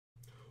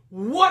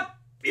What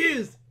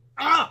is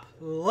up,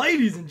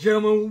 ladies and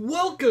gentlemen?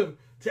 Welcome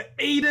to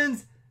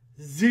Eden's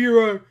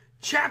Zero,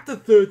 Chapter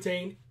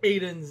 13,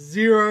 Eden's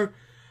Zero.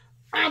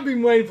 I've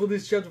been waiting for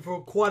this chapter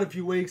for quite a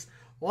few weeks.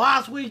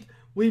 Last week,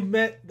 we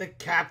met the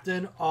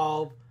captain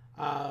of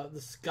the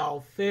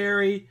Skull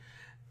Fairy.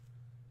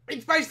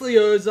 It's basically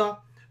Urza,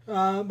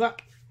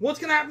 but what's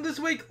going to happen this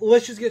week?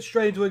 Let's just get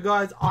straight into it,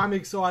 guys. I'm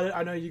excited.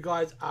 I know you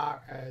guys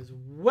are as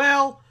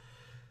well.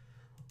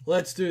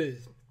 Let's do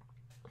this.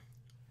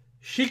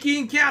 Shiki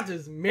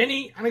encounters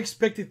many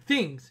unexpected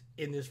things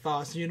in this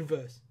vast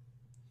universe.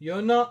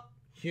 You're not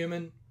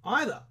human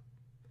either.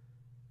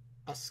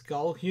 A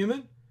skull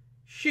human?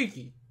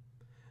 Shiki,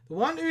 the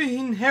one who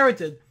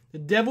inherited the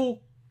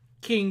Devil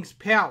King's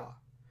power.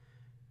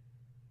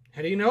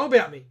 How do you know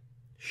about me?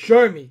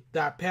 Show me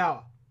that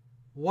power.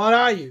 What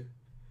are you?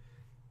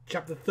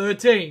 Chapter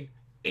 13,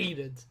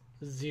 Eden's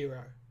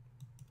Zero.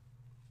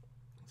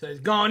 So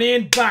he's gone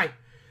in, bang.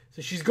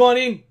 So she's gone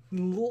in,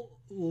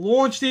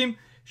 launched him.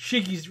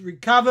 Shiki's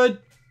recovered.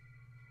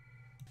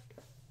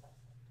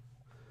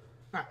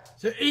 Alright,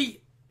 so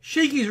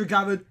Shiki's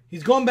recovered.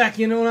 He's gone back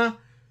in on her.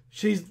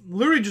 She's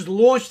literally just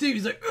launched him.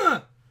 He's like,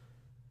 ugh.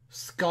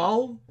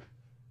 Skull?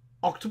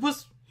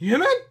 Octopus?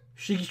 Human?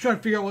 Shiki's trying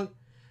to figure out what...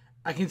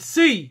 I can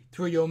see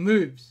through your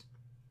moves.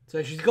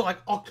 So she's got like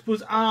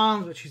octopus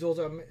arms, but she's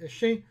also a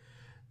machine.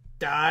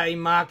 Die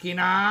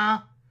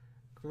Machina.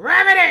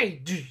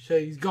 Gravity! So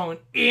he's going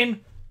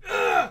in.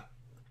 Ugh.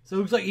 So it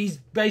looks like he's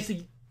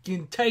basically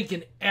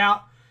taken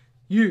out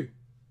you.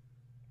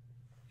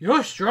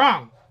 You're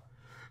strong.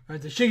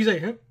 Right, so Shiki's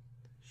like, huh?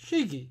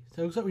 Shiki.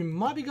 So it looks like we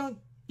might be going...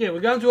 Yeah,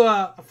 we're going to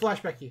a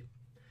flashback here.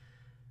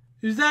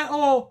 Is that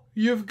all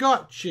you've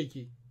got,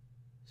 Shiki?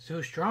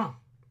 So strong.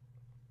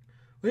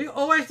 Were you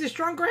always this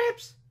strong,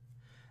 Gramps?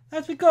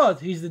 That's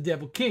because he's the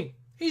Devil King.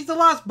 He's the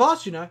last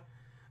boss, you know.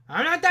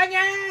 I'm not done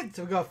yet.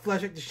 So we got a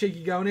flashback to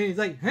Shiki going in. He's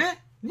like, huh?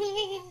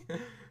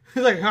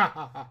 He's like, ha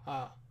ha ha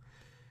ha.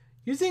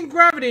 Using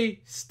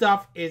gravity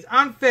stuff is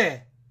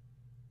unfair.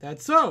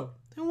 That's so.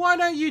 Then why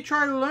don't you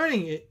try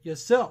learning it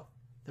yourself?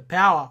 The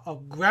power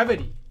of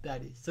gravity,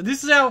 that is. So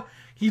this is how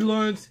he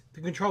learns to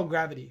control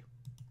gravity.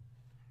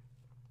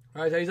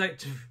 Alright, so he's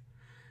like,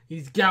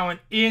 he's going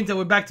in, so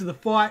we're back to the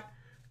fight.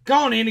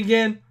 Going in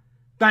again.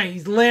 Bang,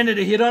 he's landed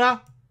a hit on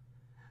her.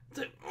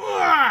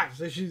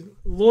 So she's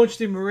launched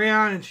him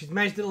around and she's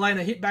managed to land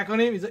a hit back on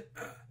him. He's like,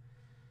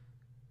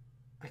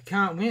 I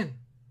can't win.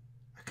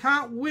 I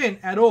can't win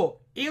at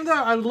all. Even though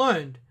I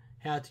learned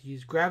how to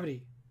use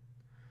gravity.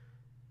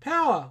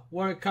 Power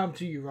won't come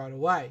to you right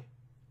away.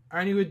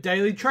 Only with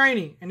daily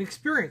training and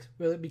experience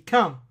will it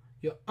become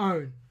your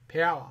own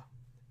power.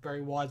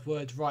 Very wise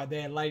words right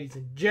there, ladies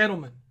and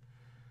gentlemen.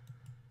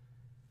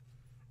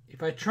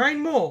 If I train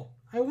more,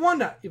 I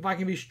wonder if I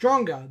can be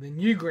stronger than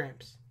you,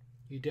 Gramps.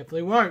 You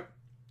definitely won't.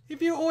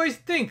 If you always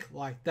think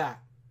like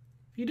that.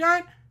 If you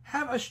don't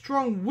have a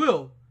strong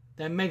will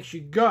that makes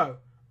you go,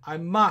 I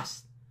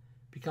must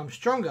become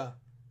stronger,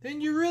 then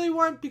you really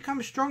won't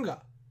become stronger.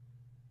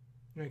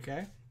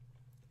 Okay?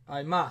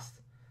 I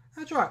must.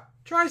 That's right.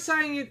 Try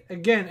saying it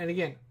again and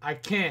again. I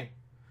can.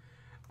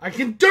 I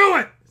can do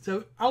it!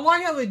 So, I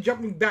like how they're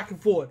jumping back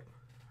and forward.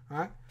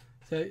 Alright?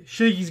 So,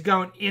 Shiki's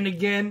going in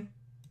again.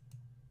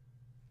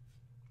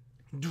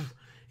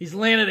 He's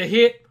landed a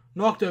hit.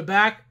 Knocked her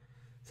back.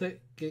 So,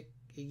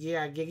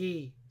 yeah,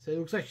 Giggy. So, it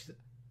looks like she's...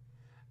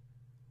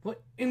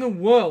 What in the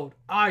world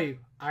are you?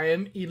 I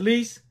am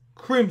Elise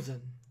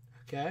Crimson.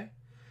 Okay?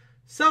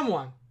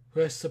 Someone who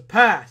has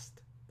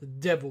surpassed the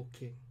Devil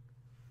King.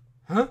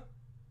 Huh?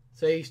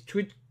 So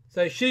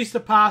So she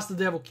surpassed the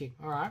Devil King.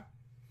 Alright.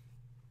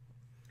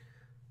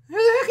 Who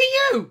the heck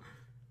are you?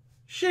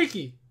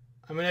 Shiki.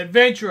 I'm an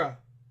adventurer.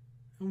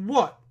 And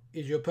what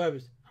is your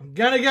purpose? I'm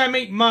gonna go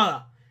meet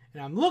Mother.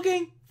 And I'm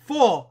looking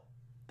for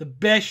the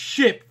best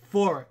ship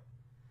for it.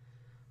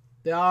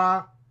 There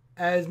are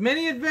as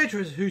many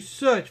adventurers who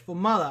searched for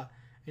Mother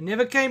and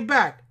never came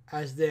back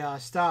as there are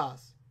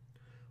stars.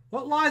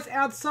 What lies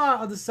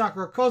outside of the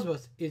Sakura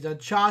Cosmos is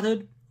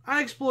uncharted,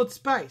 unexplored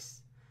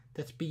space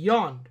that's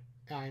beyond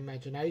our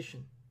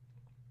imagination.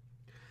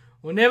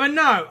 We'll never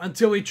know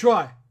until we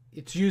try.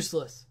 It's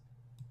useless.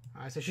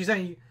 Alright, so she's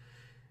saying,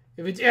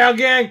 if it's our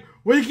gang,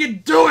 we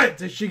can do it!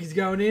 So Shiki's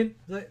going in.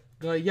 Like,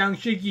 got a young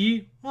Shiki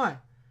here. Why?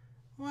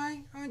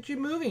 Why aren't you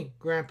moving,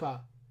 Grandpa?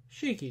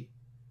 Shiki.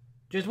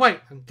 Just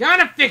wait, I'm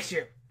gonna fix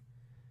you!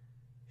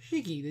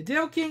 Shiki, the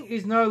Devil King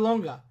is no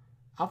longer.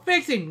 I'll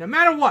fix him, no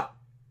matter what.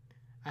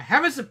 I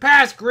haven't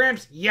surpassed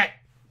Gramps yet.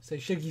 So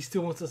Shiki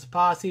still wants to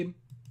surpass him.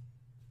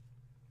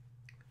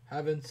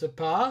 Haven't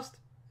surpassed?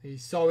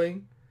 He's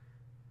sewing.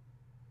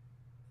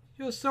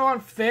 You're so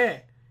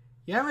unfair.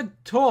 You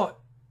haven't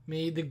taught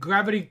me the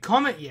gravity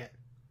comet yet.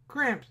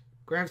 Gramps,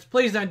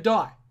 please don't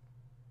die.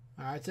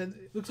 Alright, so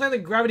it looks like the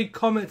gravity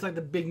comet is like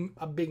a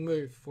big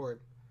move for him.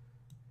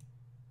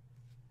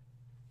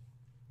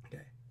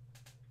 Okay.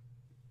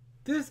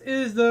 This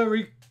is the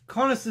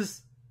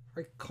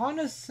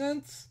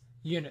reconnaissance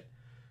unit.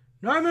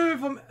 No movement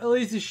from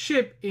Elise's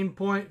ship in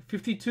point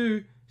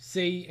 52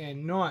 C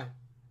and 9.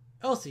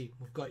 Elsie,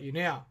 we've got you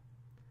now.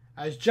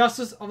 As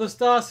Justice of the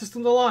Star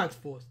System Alliance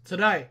Force,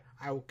 today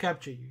I will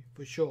capture you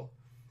for sure.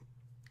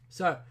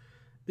 So,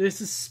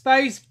 this is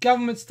Space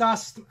Government Star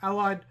System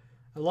Allied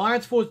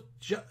Alliance Force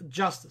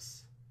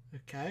Justice.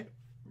 Okay?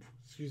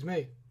 Excuse me.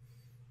 I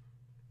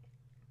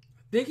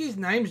think his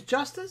name's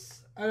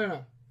Justice? I don't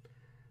know.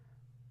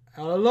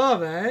 Out of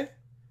love, eh?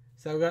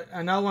 So we've got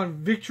another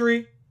one,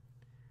 Victory.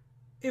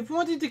 If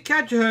wanting to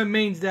capture her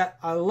means that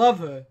I love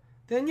her,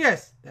 then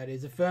yes, that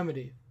is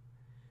affirmative.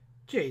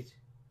 Jeez,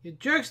 your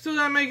jokes still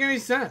don't make any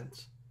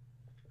sense.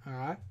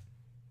 Alright.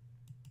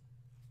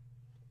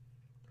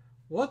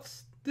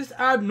 What's this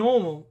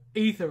abnormal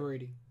ether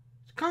reading?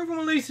 It's coming from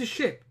Elise's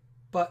ship,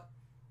 but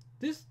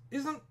this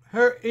isn't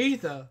her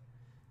ether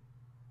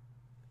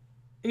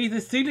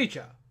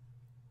signature.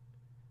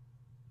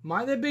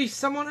 Might there be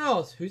someone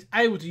else who's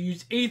able to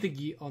use ether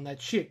gear on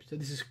that ship? So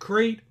this is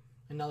Creed,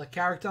 another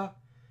character.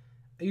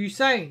 Are you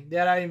saying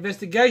that our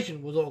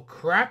investigation was all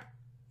crap?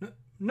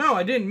 No,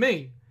 I didn't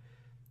mean.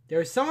 There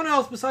is someone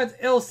else besides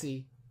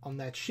Elsie on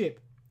that ship.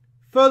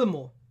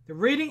 Furthermore, the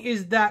reading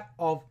is that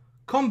of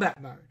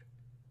combat mode.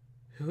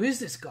 Who is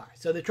this guy?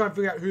 So they're trying to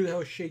figure out who the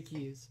hell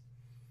Shiki is.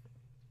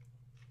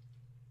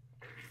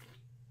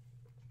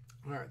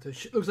 Alright, so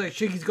it looks like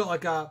Shiki's got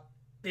like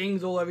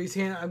things all over his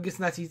hand. I'm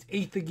guessing that's his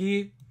ether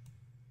gear.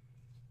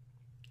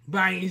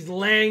 Bang, he's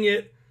laying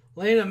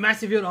a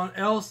massive hit on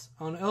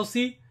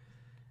Elsie.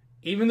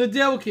 Even the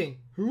Devil King,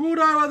 who ruled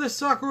over the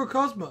Sakura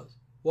Cosmos,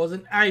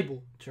 wasn't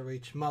able to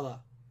reach Mother.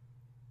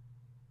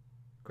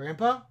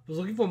 Grandpa was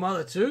looking for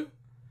Mother too?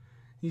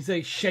 He's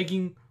like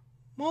shaking,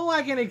 more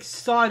like an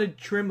excited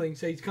trembling,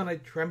 so he's kind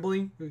of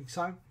trembling with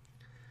excitement.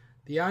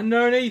 The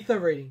unknown ether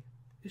reading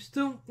is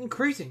still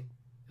increasing.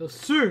 It'll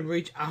soon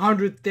reach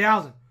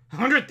 100,000.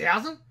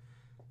 100,000?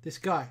 This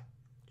guy.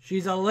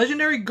 She's a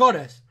legendary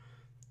goddess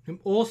whom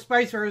all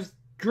spacefarers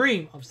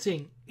dream of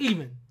seeing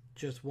even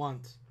just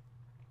once.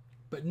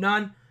 But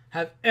none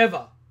have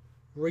ever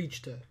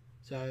reached her.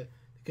 So,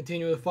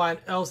 continue to find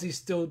Elsie's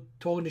still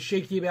talking to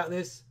Shiki about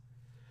this.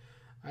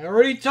 I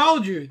already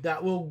told you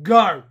that we'll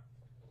go.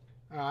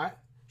 Alright.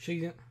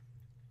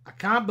 I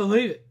can't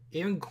believe it.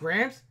 Even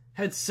Gramps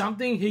had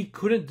something he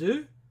couldn't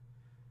do?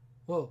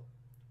 Whoa.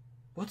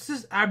 What's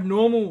this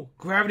abnormal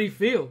gravity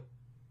field?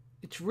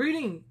 It's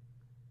reading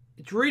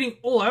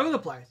all over the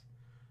place.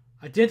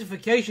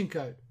 Identification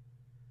code.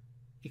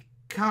 It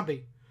can't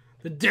be.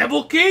 The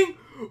Devil King?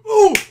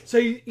 Ooh!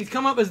 So he's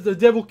come up as the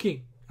Devil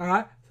King.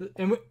 Alright? So,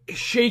 and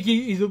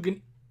Shiki, he's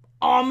looking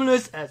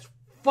ominous as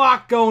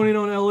fuck going in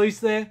on Elise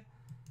there.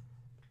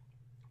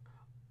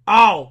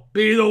 I'll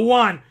be the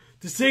one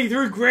to see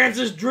through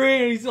Gramps'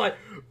 dream. He's like,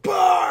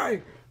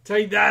 bang!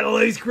 Take that,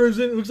 Elise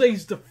Crimson. It looks like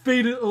he's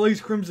defeated Elise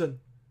Crimson.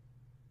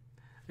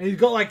 And he's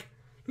got like,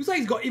 looks like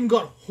he's even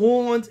got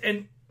horns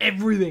and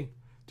everything.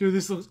 Dude,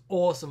 this looks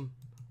awesome.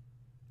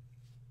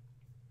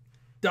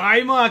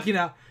 Die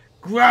Machina,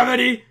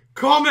 Gravity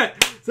Comet.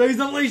 So he's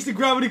unleashed the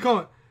Gravity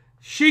Comet.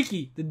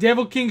 Shiki, the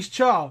Devil King's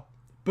child,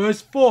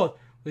 bursts forth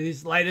with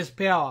his latest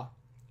power.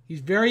 His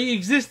very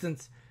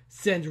existence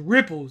sends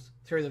ripples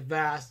through the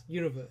vast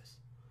universe.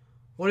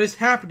 What is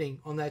happening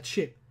on that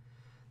ship?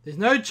 There's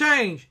no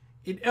change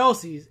in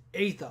Elsie's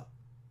ether.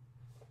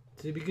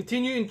 To be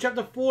continued in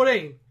chapter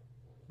 14.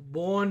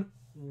 Born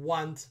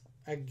once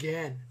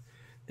again.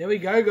 There we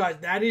go, guys.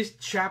 That is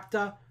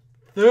chapter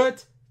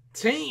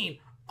 13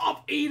 of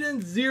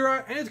Eden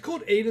Zero. And it's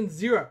called Eden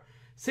Zero.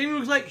 Seems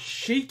looks like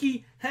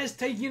Shiki has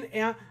taken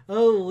out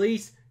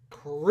Elise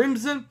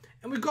Crimson.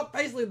 And we've got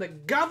basically the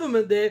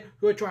government there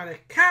who are trying to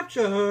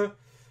capture her.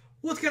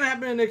 What's going to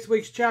happen in next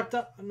week's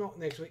chapter? Not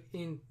next week.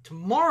 In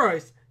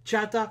tomorrow's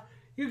chapter.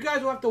 You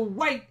guys will have to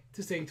wait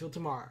to see until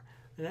tomorrow.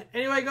 And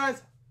anyway,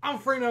 guys. I'm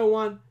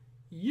Free01.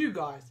 You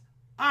guys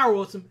are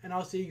awesome. And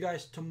I'll see you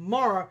guys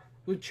tomorrow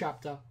with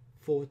chapter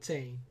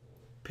 14.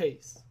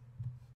 Peace.